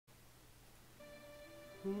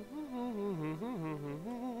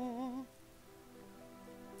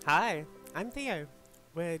Hi, I'm Theo.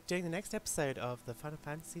 We're doing the next episode of the Final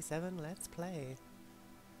Fantasy VII Let's Play.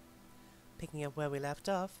 Picking up where we left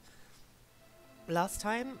off. Last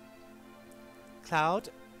time, Cloud,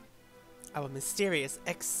 our mysterious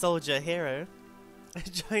ex-soldier hero,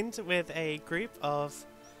 joined with a group of,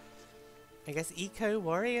 I guess,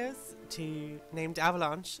 eco-warriors named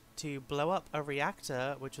AVALANCHE to blow up a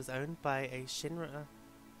reactor which was owned by a Shinra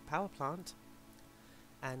power plant.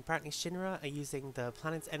 And apparently Shinra are using the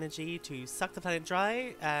planet's energy to suck the planet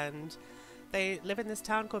dry, and they live in this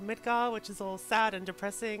town called Midgar, which is all sad and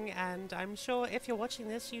depressing, and I'm sure if you're watching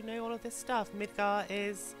this you know all of this stuff. Midgar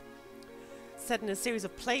is set in a series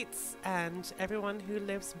of plates, and everyone who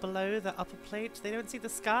lives below the upper plate, they don't see the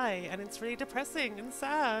sky, and it's really depressing and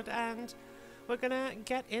sad, and we're gonna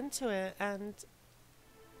get into it and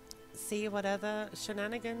see what other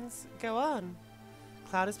shenanigans go on.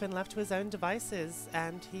 Cloud has been left to his own devices,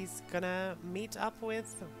 and he's gonna meet up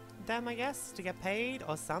with them, I guess, to get paid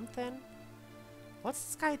or something. What's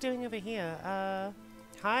this guy doing over here?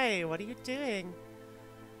 Hi, what are you doing?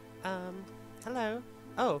 Hello?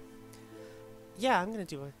 Oh. Yeah, I'm gonna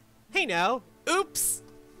do a... Hey now! Oops!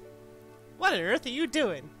 What on earth are you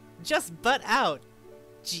doing? Just butt out!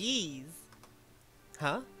 Jeez!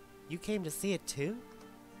 Huh? You came to see it too?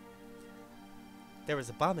 There was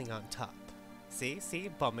a bombing on top. See?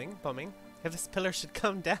 Bombing. If this pillar should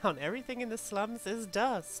come down, everything in the slums is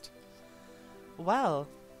dust. Well,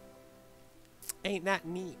 ain't that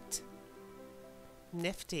neat?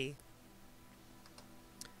 Nifty.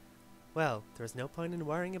 Well, there's no point in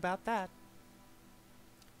worrying about that.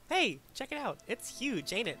 Hey, check it out. It's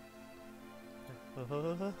huge, ain't it?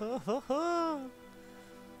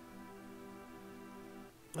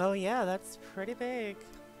 Oh yeah, that's pretty big.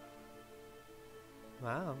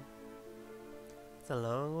 Wow. It's a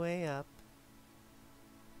long way up.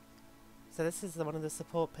 So this is one of the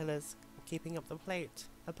support pillars keeping up the plate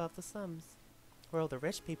above the slums, where all the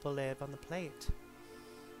rich people live on the plate,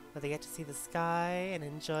 where they get to see the sky and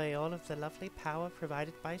enjoy all of the lovely power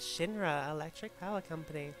provided by Shinra Electric Power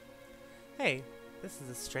Company. Hey, this is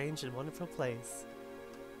a strange and wonderful place.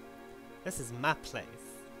 This is my place.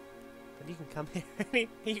 But you can come here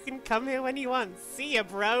you can come here when you want. See ya,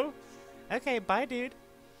 bro! Okay, bye, dude.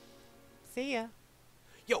 See ya.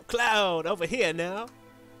 Yo, Cloud, over here now.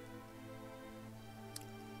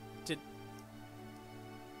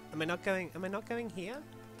 Am I not going here?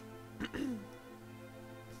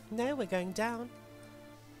 No, we're going down.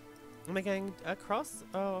 Am I going across?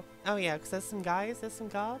 Oh yeah, because there's some guys, there's some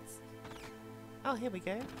guards. Oh, here we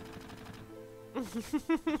go.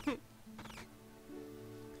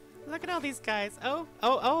 Look at all these guys.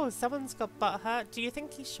 Oh, someone's got butt hurt. Do you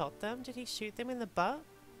think he shot them? Did he shoot them in the butt?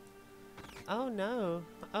 Oh no.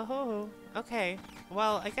 Oh, okay.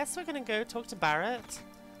 Well, I guess we're gonna go talk to Barret.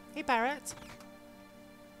 Hey, Barret.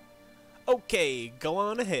 Okay, go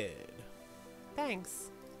on ahead. Thanks.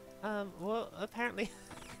 Well, apparently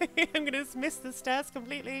I'm gonna miss the stairs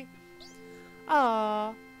completely.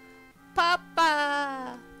 Aww.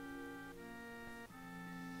 Papa!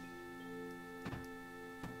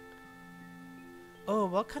 Oh,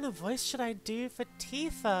 what kind of voice should I do for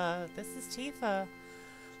Tifa? This is Tifa.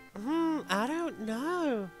 I don't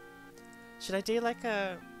know. Should I do like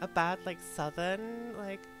a bad, like, southern,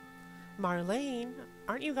 like, Marlene,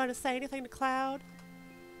 aren't you going to say anything to Cloud?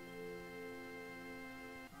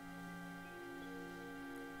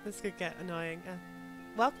 This could get annoying.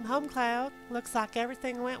 Welcome home, Cloud. Looks like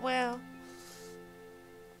everything went well.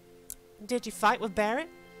 Did you fight with Barret?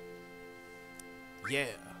 Yeah.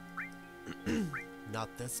 Not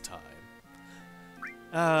this time.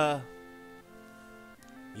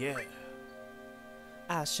 Yeah.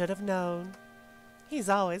 I should have known. He's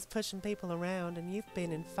always pushing people around, and you've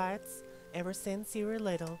been in fights ever since you were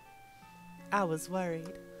little. I was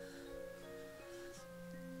worried.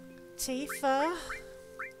 Tifa?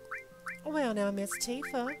 Well now, Miss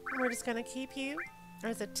Tifa, we're just gonna keep you. Or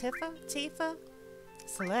is it Tifa? Tifa?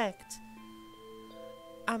 Select.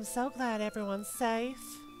 I'm so glad everyone's safe.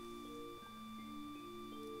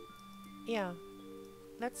 Yeah.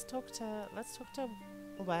 Let's talk to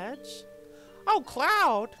Wedge. Oh,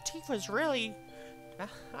 Cloud! Tifa's really...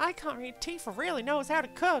 I can't read. Tifa really knows how to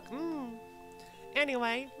cook.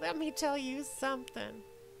 Anyway, let me tell you something.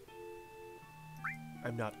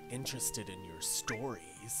 I'm not interested in your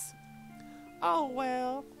stories. Oh,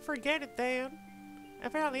 well, forget it then.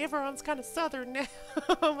 Apparently everyone's kind of southern now.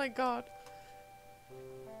 Oh my god.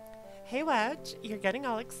 Hey, Wedge, you're getting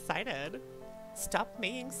all excited. Stop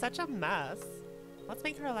being such a mess. Let's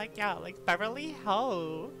make her like, yeah, like Beverly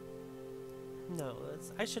Ho. No,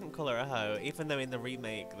 I shouldn't call her a hoe, even though in the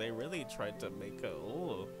remake they really tried to make her.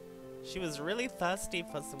 Ooh. She was really thirsty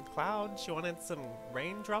for some cloud. She wanted some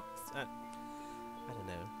raindrops. I don't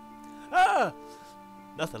know. Ah!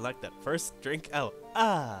 Nothing like that first drink. Oh,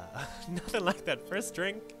 nothing like that first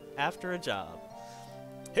drink after a job.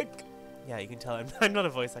 Hick! Yeah, you can tell I'm not a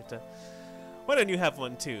voice actor. Why don't you have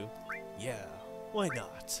one too? Yeah, why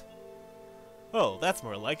not? Oh, that's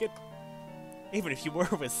more like it. Even if you were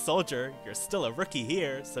with Soldier, you're still a rookie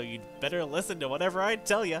here, so you'd better listen to whatever I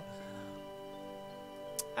tell you.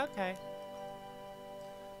 Okay.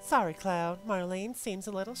 Sorry, Cloud. Marlene seems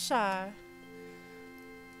a little shy.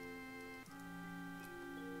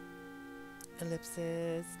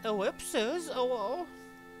 Ellipses. Ellipses? Oh.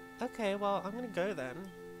 Okay, well, I'm gonna go then.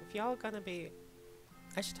 If y'all gonna be...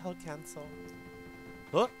 I should hold cancel.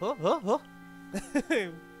 Oh.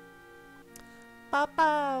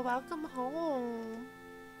 Papa, welcome home.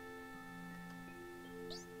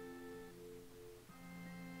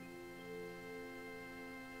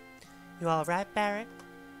 You all right, Barret?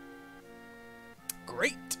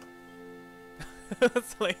 Great!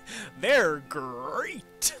 It's like, they're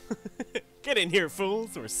great! Get in here,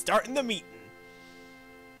 fools. We're starting the meeting.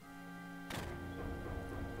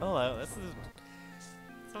 Oh, this is...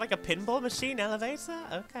 It's like a pinball machine elevator?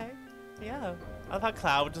 Okay. Yeah. I thought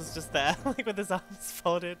Cloud was just there, like with his arms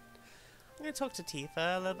folded. I'm gonna talk to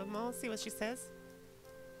Tifa a little bit more, see what she says.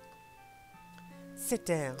 Sit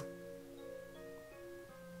down.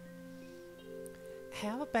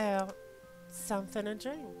 How about something to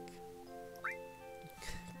drink?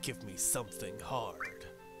 Give me something hard.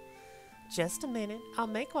 Just a minute, I'll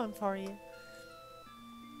make one for you.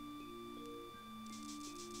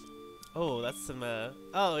 Oh, that's some,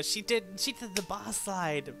 oh, she did the boss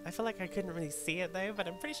slide. I feel like I couldn't really see it though, but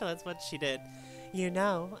I'm pretty sure that's what she did. You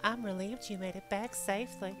know, I'm relieved you made it back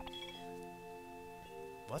safely.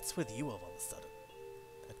 What's with you all of a sudden?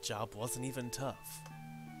 That job wasn't even tough.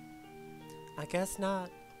 I guess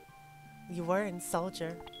not. You were in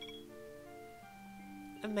Soldier.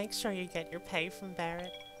 And make sure you get your pay from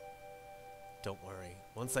Barret. Don't worry.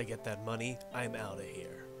 Once I get that money, I'm out of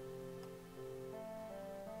here.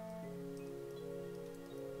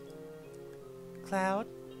 Cloud,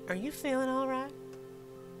 are you feeling alright?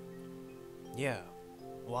 Yeah.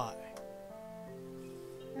 Why?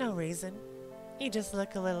 No reason. You just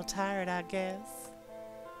look a little tired, I guess.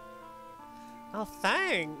 Oh,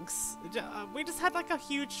 thanks. We just had like a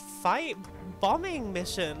huge bombing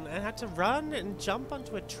mission and had to run and jump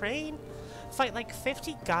onto a train, fight like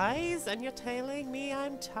 50 guys, and you're telling me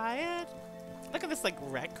I'm tired? Look at this like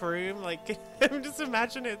rec room, like just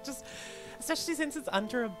imagine it, just especially since it's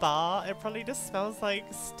under a bar, it probably just smells like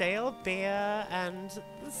stale beer and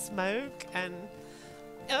smoke and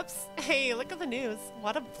oops, hey, look at the news.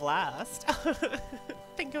 What a blast. I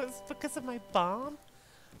think it was because of my bomb.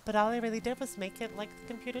 But all I really did was make it like the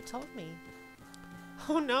computer told me.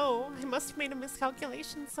 Oh no, I must have made a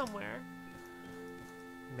miscalculation somewhere.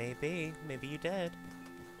 Maybe you did.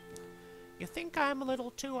 You think I'm a little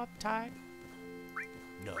too uptight?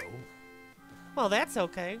 No. Well, that's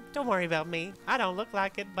okay. Don't worry about me. I don't look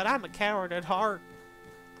like it, but I'm a coward at heart.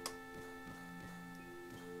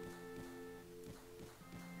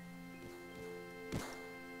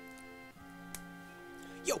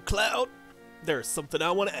 Yo, Cloud! There's something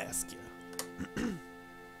I want to ask you.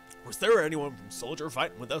 Was there anyone from Soldier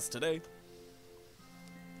fighting with us today?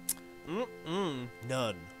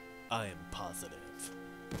 None. I am positive.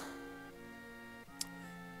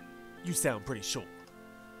 You sound pretty sure.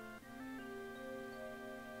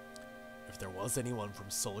 If there was anyone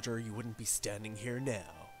from Soldier, you wouldn't be standing here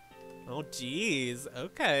now. Oh, jeez.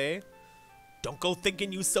 Okay. Don't go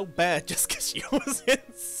thinking you so bad just because you was in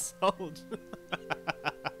Soldier.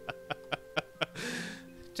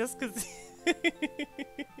 Just because...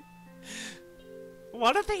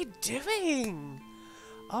 What are they doing?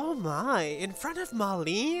 Oh my, in front of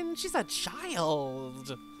Marlene? She's a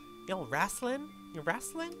child. Y'all wrestling? You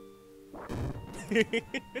wrestling?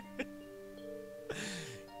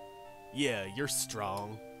 Yeah, you're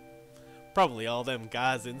strong. Probably all them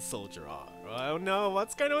guys in Soldier are. Oh no,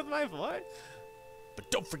 what's going on with my voice? But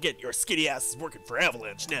don't forget your skinny ass is working for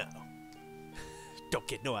Avalanche now. Don't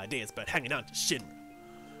get no ideas about hanging on to Shinra.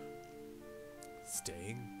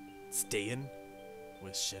 Staying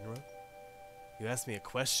with Shinra? You asked me a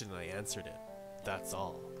question and I answered it. That's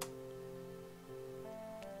all.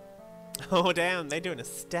 Oh damn, they're doing a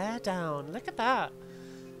stare down. Look at that.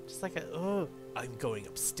 Just like a, oh. I'm going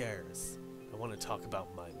upstairs. I want to talk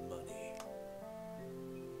about my money.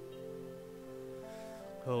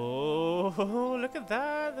 Oh, look at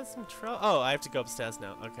that. There's some trouble. Oh, I have to go upstairs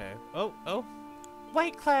now. Okay. Oh.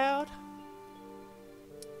 Wait, Cloud.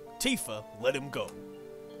 Tifa, let him go.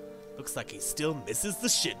 Looks like he still misses the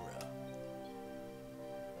Shinra.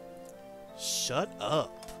 Shut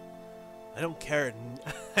up. I don't care.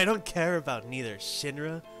 I don't care about neither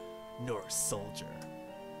Shinra nor Soldier.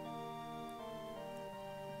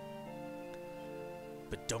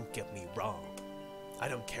 But don't get me wrong. I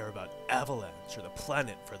don't care about Avalanche or the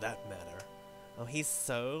planet for that matter. Oh, he's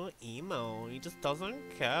so emo. He just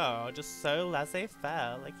doesn't care. Just so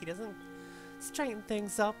laissez-faire. Like, he doesn't straighten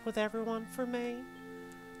things up with everyone for me.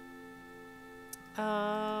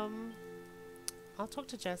 I'll talk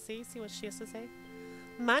to Jessie, see what she has to say.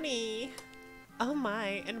 Money! Oh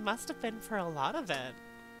my, it must have been for a lot of it.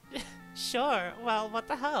 Sure, well, what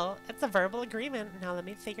the hell? It's a verbal agreement. Now let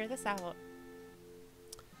me figure this out.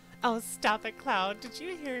 Oh, stop it, Cloud. Did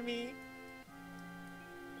you hear me?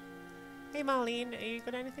 Hey, Marlene, are you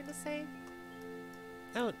got anything to say?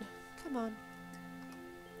 Oh, come on.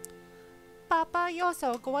 Papa, you're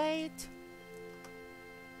so great.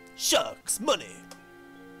 Shucks, money.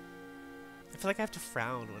 I feel like I have to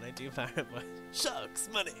frown when I do Barret Wallace. Shucks,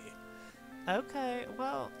 money. Okay,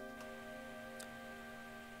 well.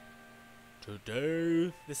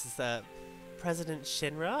 Today. This is President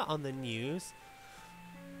Shinra on the news.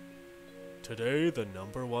 Today, the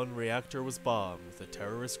 #1 reactor was bombed. The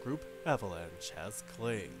terrorist group Avalanche has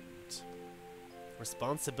claimed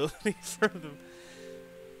Responsibility for them.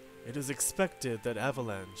 It is expected that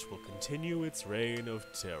Avalanche will continue its reign of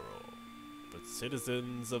terror. But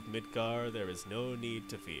citizens of Midgar, there is no need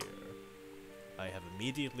to fear. I have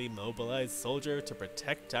immediately mobilized Soldier to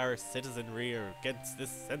protect our citizenry against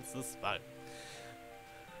this senseless violence.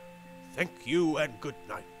 Thank you and good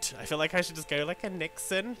night. I feel like I should just go like a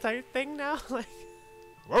Nixon type thing now. Like,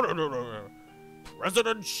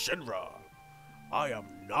 President Shinra, I am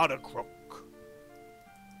not a crook.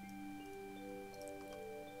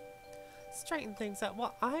 straighten things up.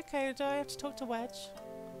 What? Okay, do I have to talk to Wedge?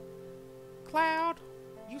 Cloud,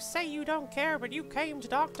 you say you don't care, but you came to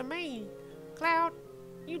talk to me. Cloud,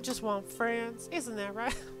 you just want friends, isn't that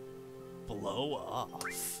right? Blow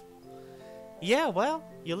off. Yeah, well,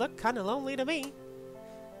 you look kind of lonely to me.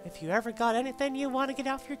 If you ever got anything you want to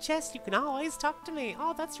get off your chest, you can always talk to me.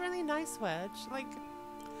 Oh, that's really nice, Wedge. Like,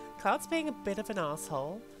 Cloud's being a bit of an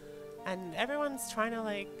asshole, and everyone's trying to,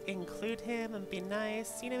 like, include him and be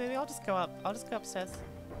nice. You know, maybe I'll just go up. I'll just go upstairs.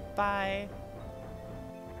 Bye.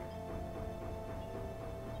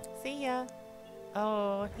 See ya.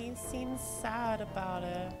 Oh, he seems sad about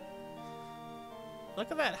it. Look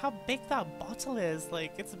at that, how big that bottle is.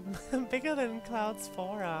 Like, it's bigger than Cloud's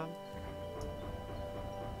forearm.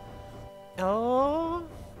 Oh.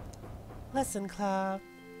 Listen, Cloud.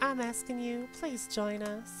 I'm asking you, please join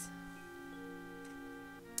us.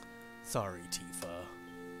 Sorry, Tifa.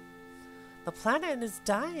 The planet is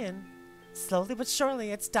dying. Slowly but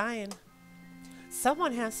surely, it's dying.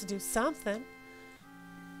 Someone has to do something.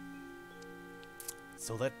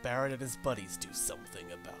 So let Barret and his buddies do something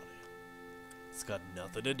about it. It's got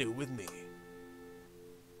nothing to do with me.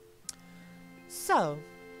 So,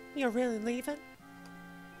 you're really leaving?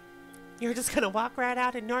 You're just gonna walk right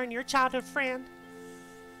out ignoring your childhood friend?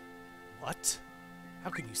 What? How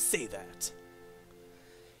can you say that?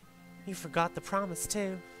 You forgot the promise,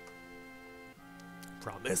 too.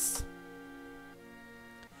 Promise?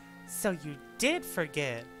 So you did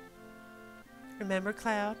forget. Remember,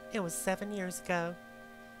 Cloud? It was 7 years ago.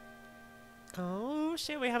 Oh,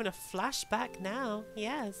 shit, we're having a flashback now.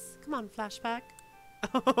 Yes. Come on, flashback.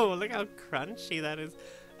 Oh, look how crunchy that is.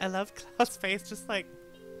 I love Cloud's face, just like...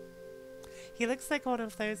 He looks like one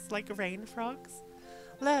of those, like, rain frogs.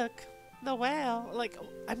 Look, the whale. Like,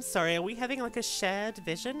 I'm sorry, are we having, like, a shared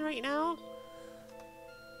vision right now?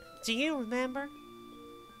 Do you remember?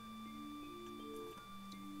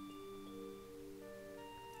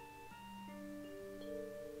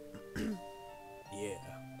 Yeah.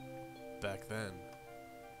 Back then.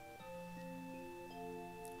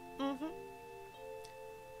 Mm-hmm.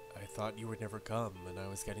 I thought you would never come, and I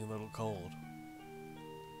was getting a little cold.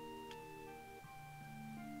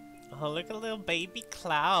 Oh, look at little baby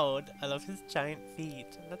Cloud. I love his giant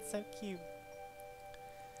feet. That's so cute.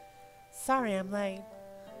 Sorry I'm late.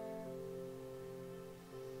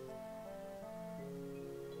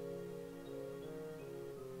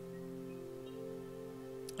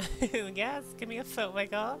 Yes, give me a foot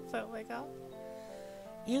wiggle, foot wiggle.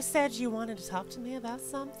 You said you wanted to talk to me about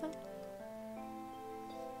something?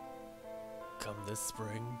 Come this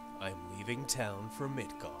spring, I'm leaving town for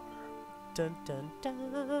Midgar. Dun dun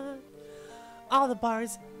dun. All the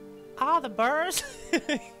bars All the birds.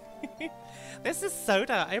 This is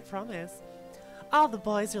soda, I promise. All the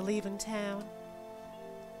boys are leaving town.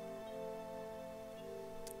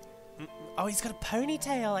 Oh, he's got a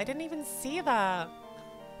ponytail. I didn't even see that.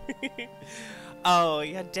 Oh,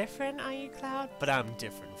 you're different, are you, Cloud? But I'm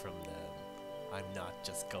different from them. I'm not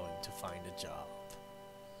just going to find a job.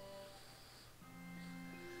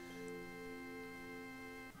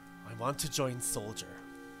 I want to join Soldier.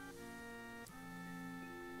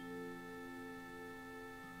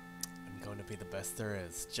 I'm going to be the best there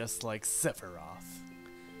is, just like Sephiroth.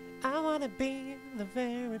 I wanna be the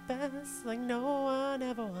very best, like no one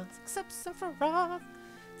ever was, except Sephiroth.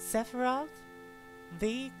 Sephiroth?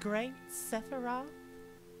 The great Sephiroth?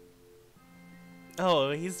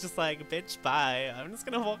 Oh, he's just like, bitch, bye. I'm just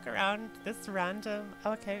gonna walk around this random...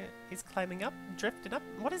 Okay, he's climbing up, drifting up.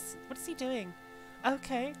 What is he doing?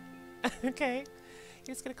 Okay. Okay.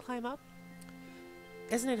 He's gonna climb up.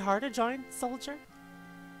 Isn't it hard to join Soldier?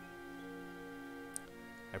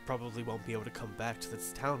 I probably won't be able to come back to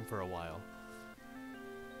this town for a while.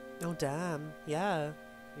 Oh, damn. Yeah.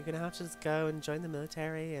 You're gonna have to just go and join the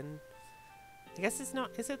military and... I guess it's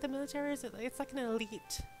not... Is it the military? Is it... It's like an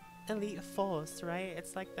elite force, right?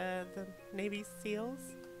 It's like the Navy SEALs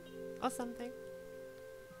or something.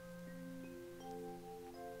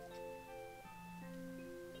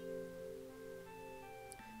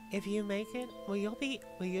 If you make it, will you be...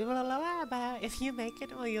 Will you... If you make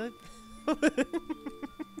it, will you...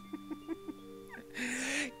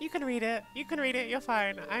 You can read it. You can read it. You're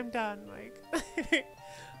fine. I'm done. Like...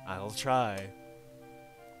 I'll try.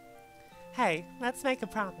 Hey, let's make a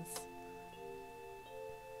promise.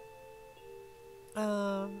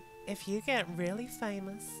 If you get really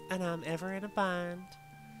famous and I'm ever in a bind,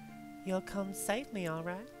 you'll come save me,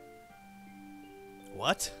 alright?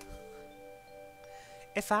 What?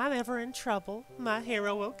 If I'm ever in trouble, my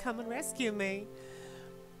hero will come and rescue me.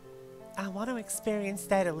 I want to experience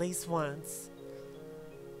that at least once.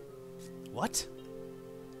 What?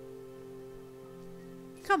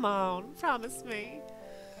 Come on, promise me.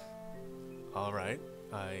 Alright,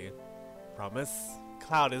 I promise.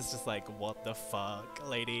 Cloud is just like, what the fuck,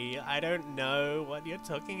 lady? I don't know what you're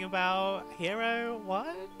talking about. Hero,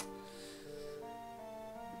 what?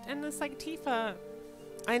 And it's like, Tifa.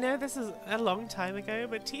 I know this is a long time ago,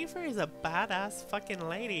 but Tifa is a badass fucking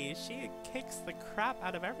lady. She kicks the crap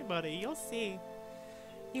out of everybody. You'll see.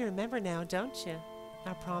 You remember now, don't you?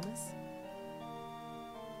 I promise.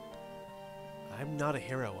 I'm not a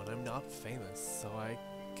hero and I'm not famous, so I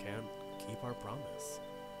can't keep our promise.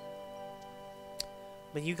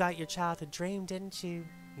 But you got your childhood dream, didn't you?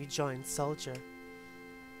 You joined Soldier.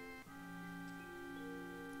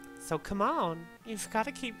 So come on, you've got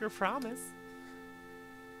to keep your promise.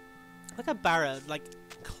 Look at Barret, like,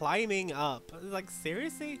 climbing up. Like,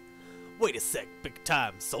 seriously? Wait a sec, big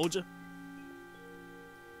time, Soldier.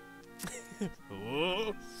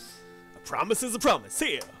 Oh, a promise is a promise,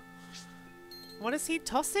 here. What is he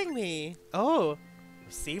tossing me? Oh,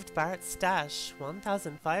 received Barret's stash,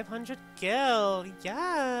 1,500 gil.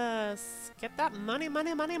 Yes, get that money,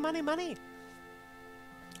 money, money, money, money.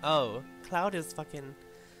 Oh, Cloud is fucking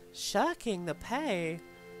shirking the pay.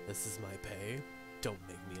 This is my pay. Don't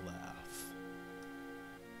make me laugh.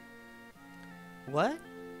 What?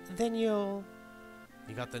 Then you'll...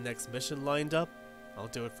 You got the next mission lined up? I'll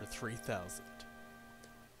do it for 3,000.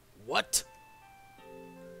 What?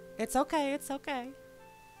 It's okay, it's okay.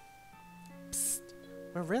 Psst,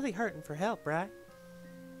 we're really hurting for help, right?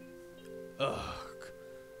 Ugh,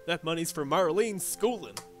 that money's for Marlene's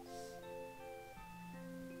schooling.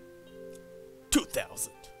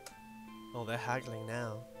 2,000. Oh, they're haggling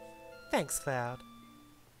now. Thanks, Cloud.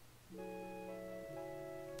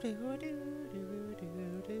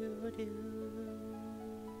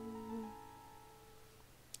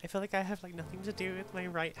 I feel like I have like nothing to do with my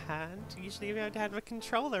right hand. Usually I would have a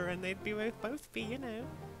controller and they'd be both be, you know.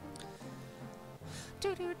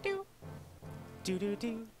 Do do do. Do do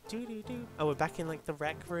do. Do do do. Oh, we're back in like the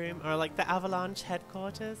rec room or like the Avalanche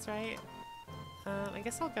headquarters, right? I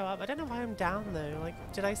guess I'll go up. I don't know why I'm down though.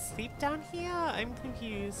 Like, did I sleep down here? I'm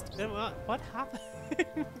confused. What happened?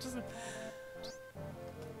 Just...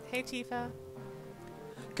 Hey, Tifa.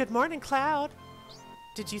 Good morning, Cloud.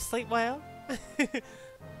 Did you sleep well?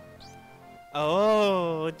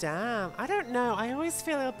 Oh, damn. I don't know. I always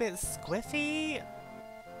feel a bit squiffy.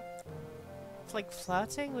 It's like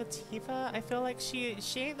flirting with Tifa. I feel like she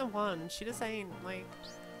ain't the one. She just ain't, like...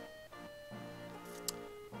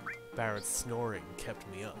 Barret's snoring kept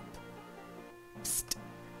me up. Psst.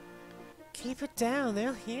 Keep it down.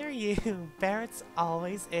 They'll hear you. Barret's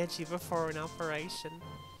always edgy before an operation.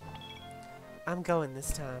 I'm going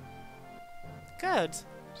this time. Good.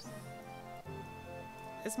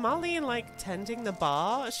 Is Marlene, like, tending the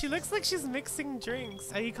bar? She looks like she's mixing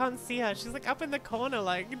drinks. Oh, you can't see her. She's, like, up in the corner,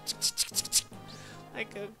 like...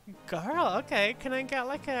 Like a girl. Okay, can I get,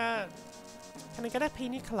 like, a... Can I get a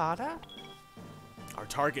pina colada? Our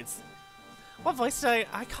targets... What voice did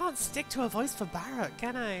I can't stick to a voice for Barret,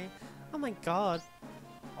 can I? Oh my god.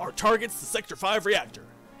 Our target's the Sector 5 reactor.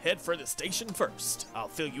 Head for the station first. I'll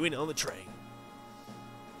fill you in on the train.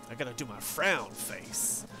 I gotta do my frown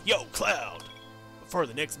face. Yo, Cloud! Before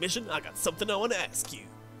the next mission, I got something I want to ask you.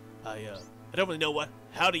 I don't really know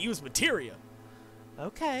how to use materia.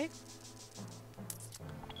 Okay.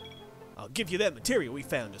 I'll give you that materia we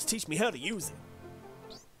found. Just teach me how to use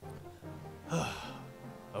it.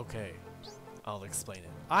 Okay. I'll explain it.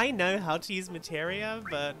 I know how to use materia,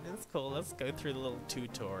 but it's cool. Let's go through the little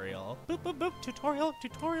tutorial. Boop, boop, boop. Tutorial,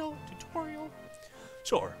 tutorial, tutorial.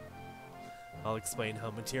 Sure. I'll explain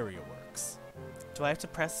how materia works. Do I have to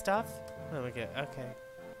press stuff? Oh, okay.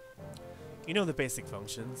 You know the basic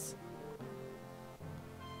functions.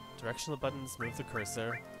 Directional buttons move the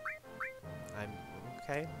cursor.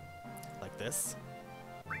 Okay. Like this.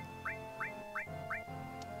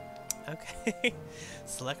 Okay.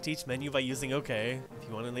 Select each menu by using OK. If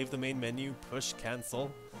you want to leave the main menu, push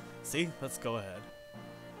cancel. See? Let's go ahead.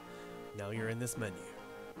 Now you're in this menu.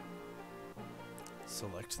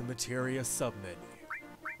 Select the materia submenu.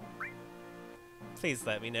 Please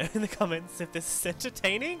let me know in the comments if this is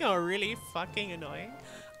entertaining or really fucking annoying.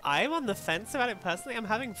 I'm on the fence about it personally. I'm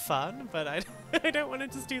having fun, but I don't want to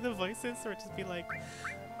just do the voices or just be like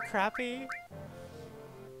crappy.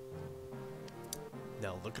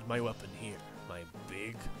 Now look at my weapon here. My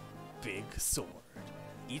big, big sword.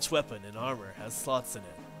 Each weapon and armor has slots in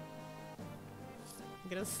it. I'm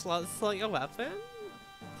gonna slot your weapon,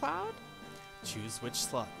 Cloud? Choose which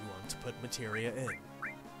slot you want to put materia in.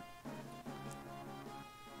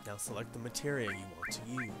 Now select the materia you want to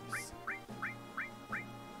use.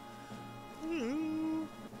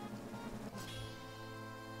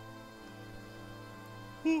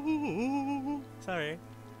 Sorry.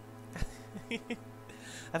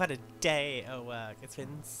 I've had a day at work. It's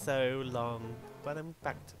been so long, but I'm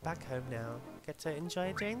back home now. Get to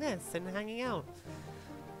enjoy doing this and hanging out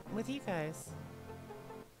with you guys.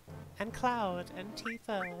 And Cloud, and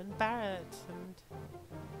Tifa, and Barret, and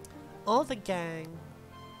all the gang.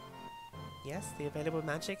 Yes, the available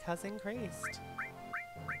magic has increased.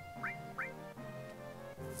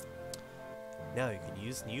 Now you can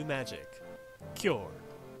use new magic. Cure.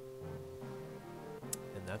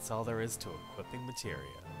 And that's all there is to equipping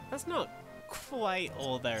materia. That's not quite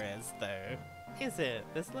all there is, though. Is it?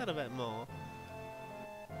 There's a little bit more.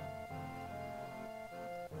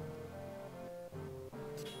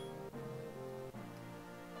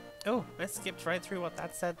 Oh, I skipped right through what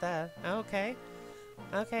that said there. Okay.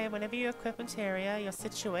 Okay, whenever you equip materia, your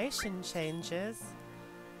situation changes.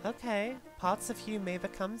 Okay, parts of you may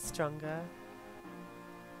become stronger,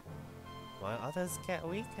 while others get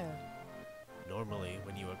weaker. Normally,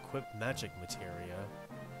 when you equip magic materia,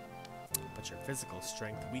 but your physical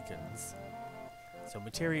strength weakens. So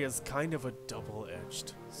materia is kind of a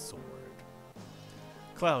double-edged sword.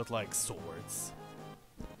 Cloud likes swords.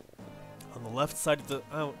 On the left side of the...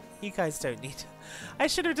 Oh, you guys don't need to. I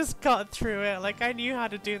should have just got through it. Like, I knew how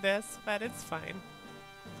to do this, but it's fine.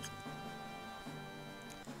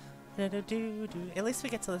 At least we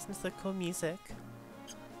get to listen to the cool music.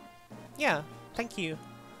 Yeah, thank you.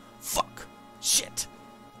 Fuck! Shit!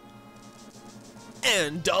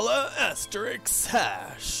 And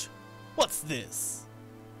 $**#. What's this?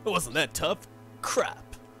 It wasn't that tough.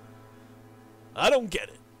 Crap. I don't get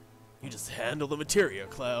it. You just handle the materia,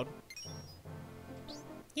 Cloud.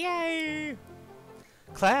 Yay!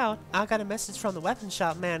 Cloud, I got a message from the weapon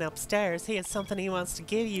shop man upstairs. He has something he wants to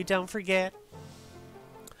give you, don't forget.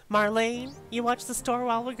 Marlene, you watch the store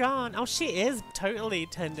while we're gone. Oh, she is totally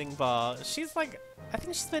tending bar. She's like, I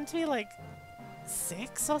think she's meant to be like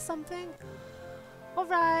 6 or something.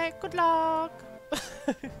 Alright, good luck.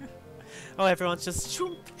 Oh, everyone's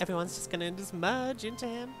just gonna just merge into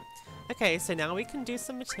him. Okay, so now we can do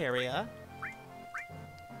some materia.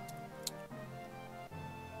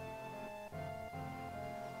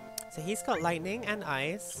 So he's got lightning and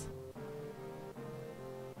ice.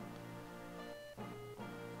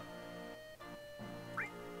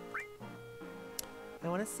 I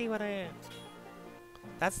want to see what I...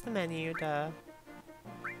 That's the menu, duh.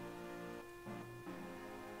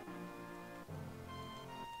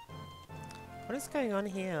 What is going on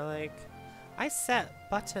here? Like, I set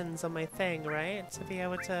buttons on my thing, right? To be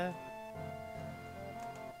able to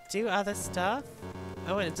do other stuff?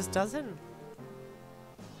 Oh, and it just doesn't?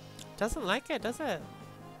 Doesn't like it, does it?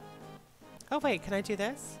 Oh wait, can I do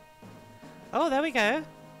this? Oh, there we go.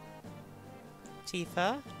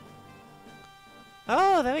 Tifa.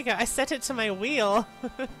 Oh, there we go. I set it to my wheel.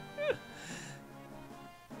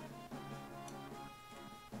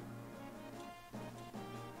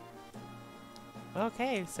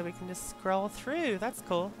 Okay, so we can just scroll through. That's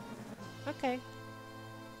cool. Okay.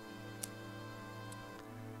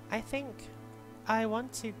 I think I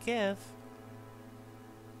want to give...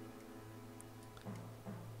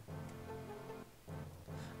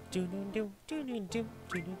 I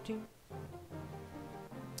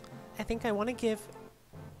think I want to give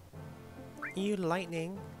you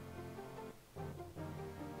lightning.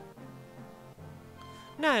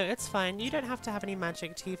 No, it's fine. You don't have to have any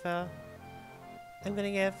magic, Tifa. I'm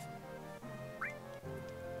gonna give...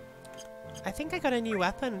 I think I got a new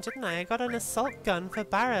weapon, didn't I? I got an assault gun for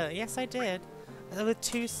Barret. Yes, I did. With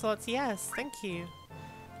 2 slots. Yes, thank you.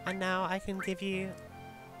 And now I can give you...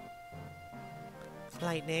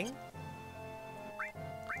 lightning.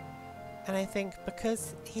 And I think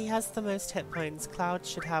because he has the most hit points, Cloud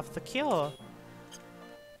should have the cure.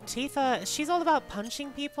 Tifa, she's all about punching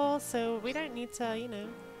people, so we don't need to, you know...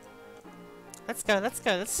 Let's go, let's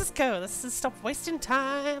go, let's just go. Let's just stop wasting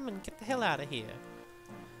time and get the hell out of here.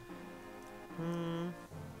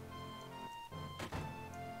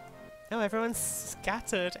 Oh, everyone's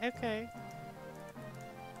scattered. Okay.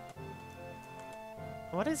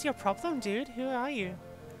 What is your problem, dude? Who are you?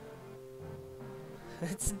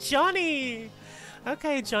 It's Johnny!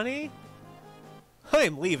 Okay, Johnny.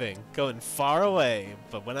 I'm leaving, going far away,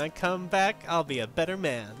 but when I come back, I'll be a better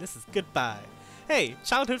man. This is goodbye. Hey,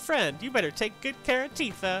 childhood friend, you better take good care of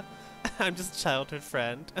Tifa. I'm just childhood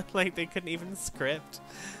friend. Like they couldn't even script.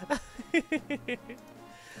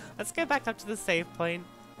 Let's go back up to the save point.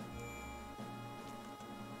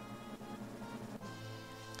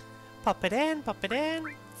 Pop it in,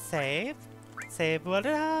 save, save,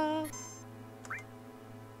 voila.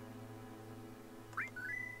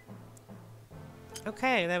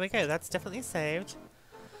 Okay, there we go, that's definitely saved.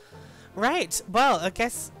 Right, well, I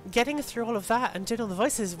guess getting through all of that and doing all the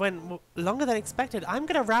voices went longer than expected. I'm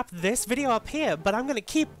going to wrap this video up here, but I'm going to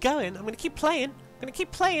keep going. I'm going to keep playing.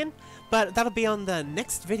 But that'll be on the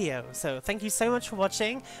next video. So thank you so much for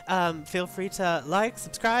watching. Feel free to like,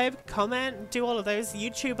 subscribe, comment, do all of those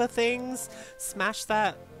YouTuber things. Smash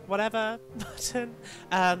that whatever button.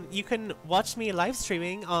 You can watch me live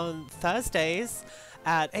streaming on Thursdays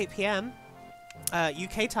at 8 PM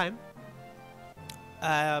UK time.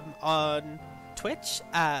 On Twitch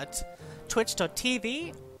at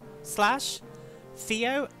twitch.tv/Theo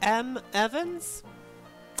M. Evans.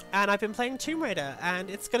 And I've been playing Tomb Raider, and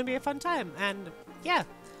it's going to be a fun time. And yeah,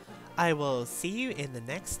 I will see you in the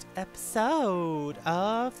next episode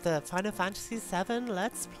of the Final Fantasy VII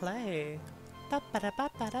Let's Play.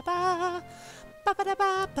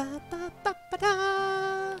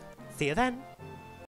 See you then.